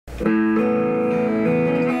Hey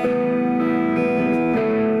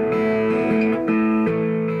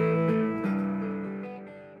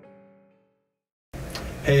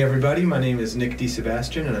everybody, my name is Nick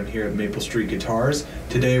DiSebastian and I'm here at Maple Street Guitars.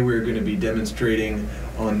 Today we're going to be demonstrating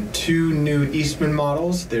on two new Eastman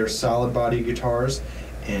models. They're solid body guitars,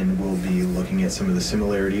 and we'll be looking at some of the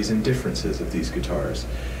similarities and differences of these guitars.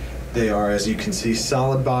 They are, as you can see,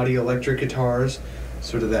 solid body electric guitars,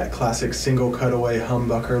 sort of that classic single cutaway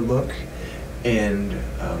humbucker look. And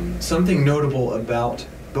something notable about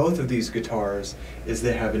both of these guitars is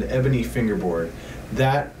they have an ebony fingerboard.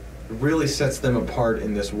 That really sets them apart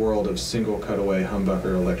in this world of single cutaway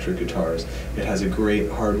humbucker electric guitars. It has a great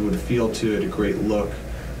hardwood feel to it, a great look.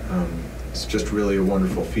 It's just really a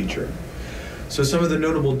wonderful feature. So some of the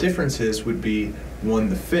notable differences would be, one,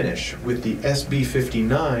 the finish. With the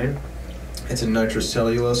SB59, it's a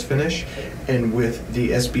nitrocellulose finish, and with the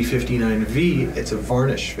SB59V, it's a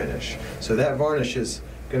varnish finish. So that varnish is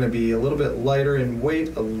going to be a little bit lighter in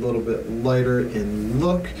weight, a little bit lighter in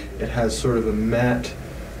look. It has sort of a matte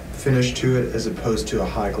finish to it as opposed to a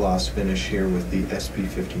high gloss finish here with the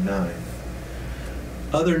SB59.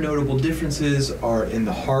 Other notable differences are in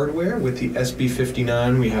the hardware. With the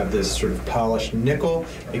SB59 we have this sort of polished nickel.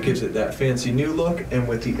 It gives it that fancy new look, and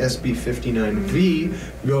with the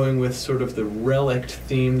SB59V, going with sort of the relic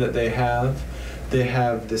theme that they have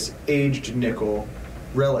this aged nickel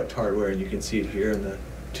relic hardware, and you can see it here in the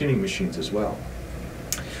tuning machines as well.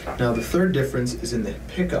 Now the third difference is in the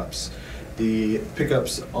pickups. The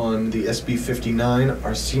pickups on the SB59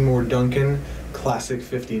 are Seymour Duncan classic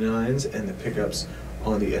 59s, and the pickups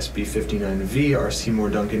on the SB59V are Seymour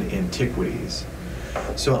Duncan Antiquities.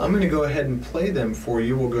 So I'm going to go ahead and play them for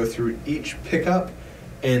you. We'll go through each pickup,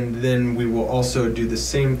 and then we will also do the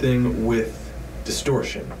same thing with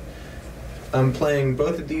distortion. I'm playing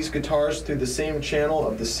both of these guitars through the same channel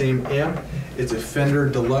of the same amp. It's a Fender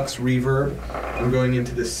Deluxe Reverb. I'm going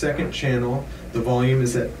into the second channel. The volume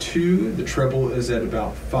is at 2, the treble is at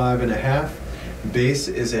about 5.5, bass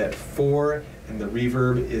is at 4, and the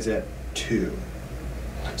reverb is at 2.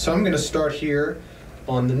 So I'm going to start here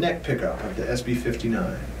on the neck pickup of the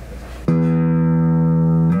SB59.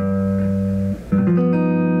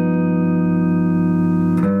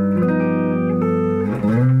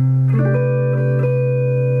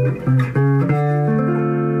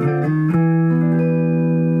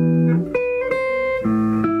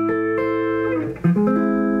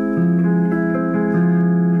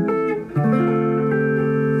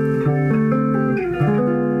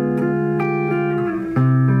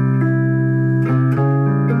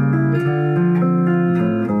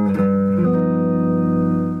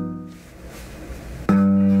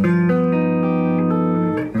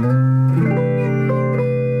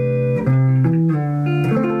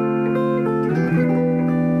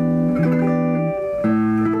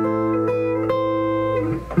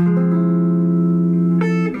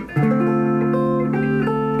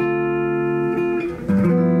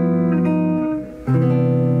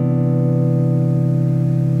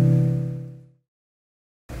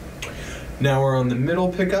 Now we're on the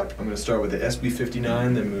middle pickup. I'm going to start with the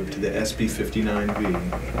SB59, then move to the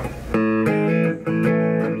SB59V.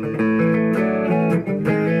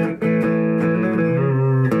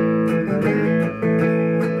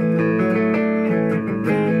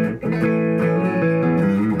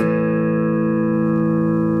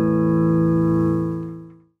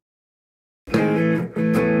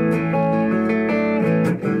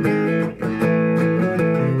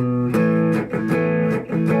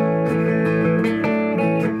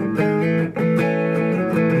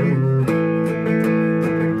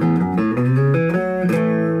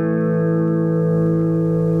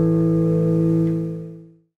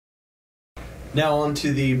 Now on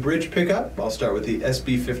to the bridge pickup. I'll start with the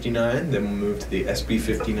SB59, then we'll move to the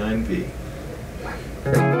SB59V.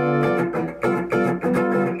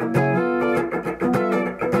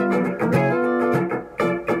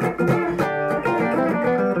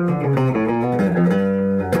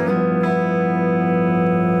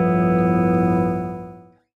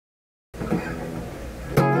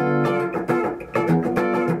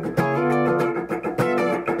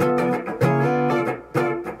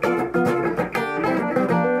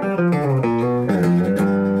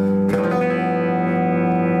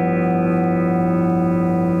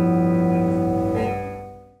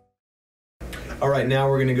 Alright, now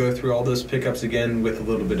we're going to go through all those pickups again with a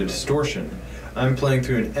little bit of distortion. I'm playing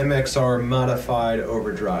through an MXR modified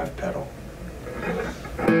overdrive pedal.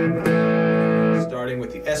 Starting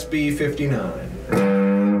with the SB59.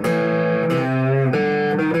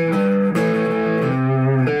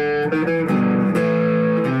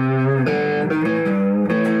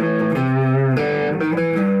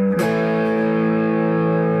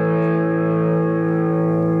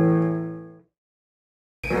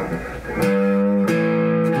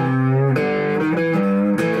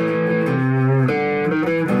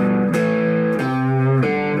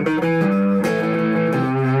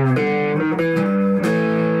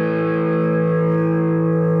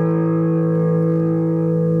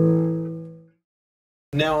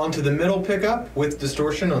 Now onto the middle pickup with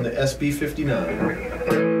distortion on the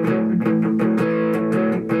SB59.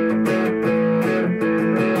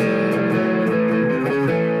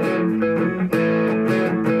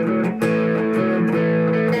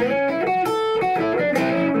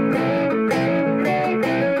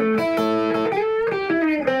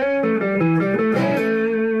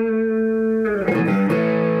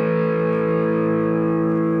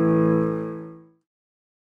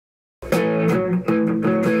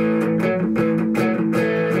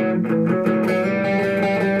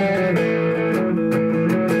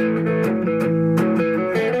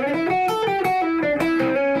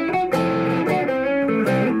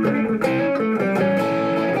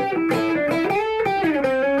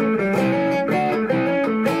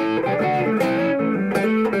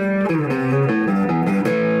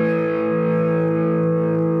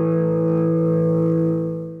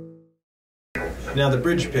 Now the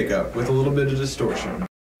bridge pickup with a little bit of distortion.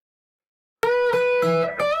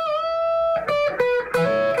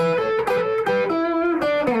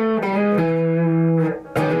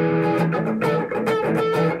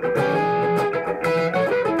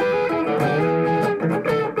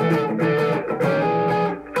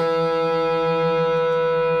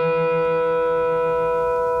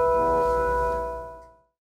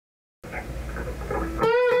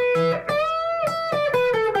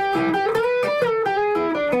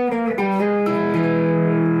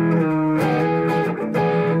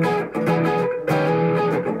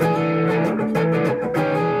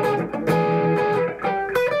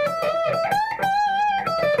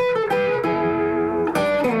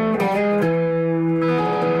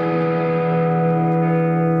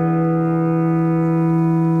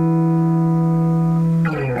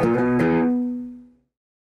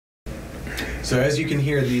 So as you can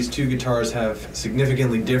hear, these two guitars have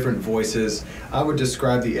significantly different voices. I would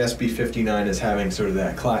describe the SB59 as having sort of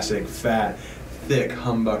that classic fat, thick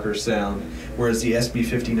humbucker sound, whereas the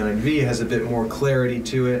SB59V has a bit more clarity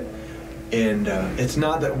to it. And it's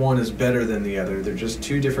not that one is better than the other. They're just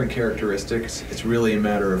two different characteristics. It's really a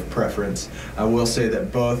matter of preference. I will say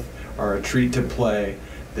that both are a treat to play.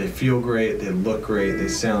 They feel great, they look great, they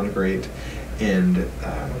sound great. And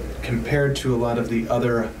compared to a lot of the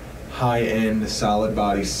other high-end, solid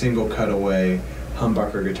body, single cutaway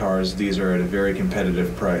humbucker guitars, these are at a very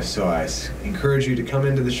competitive price. So I encourage you to come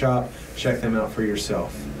into the shop, check them out for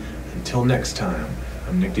yourself. Until next time,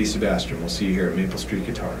 I'm Nick DiSebastian. We'll see you here at Maple Street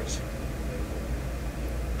Guitars.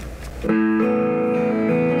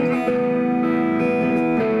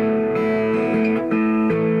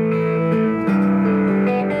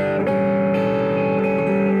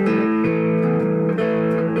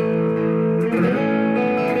 Yeah.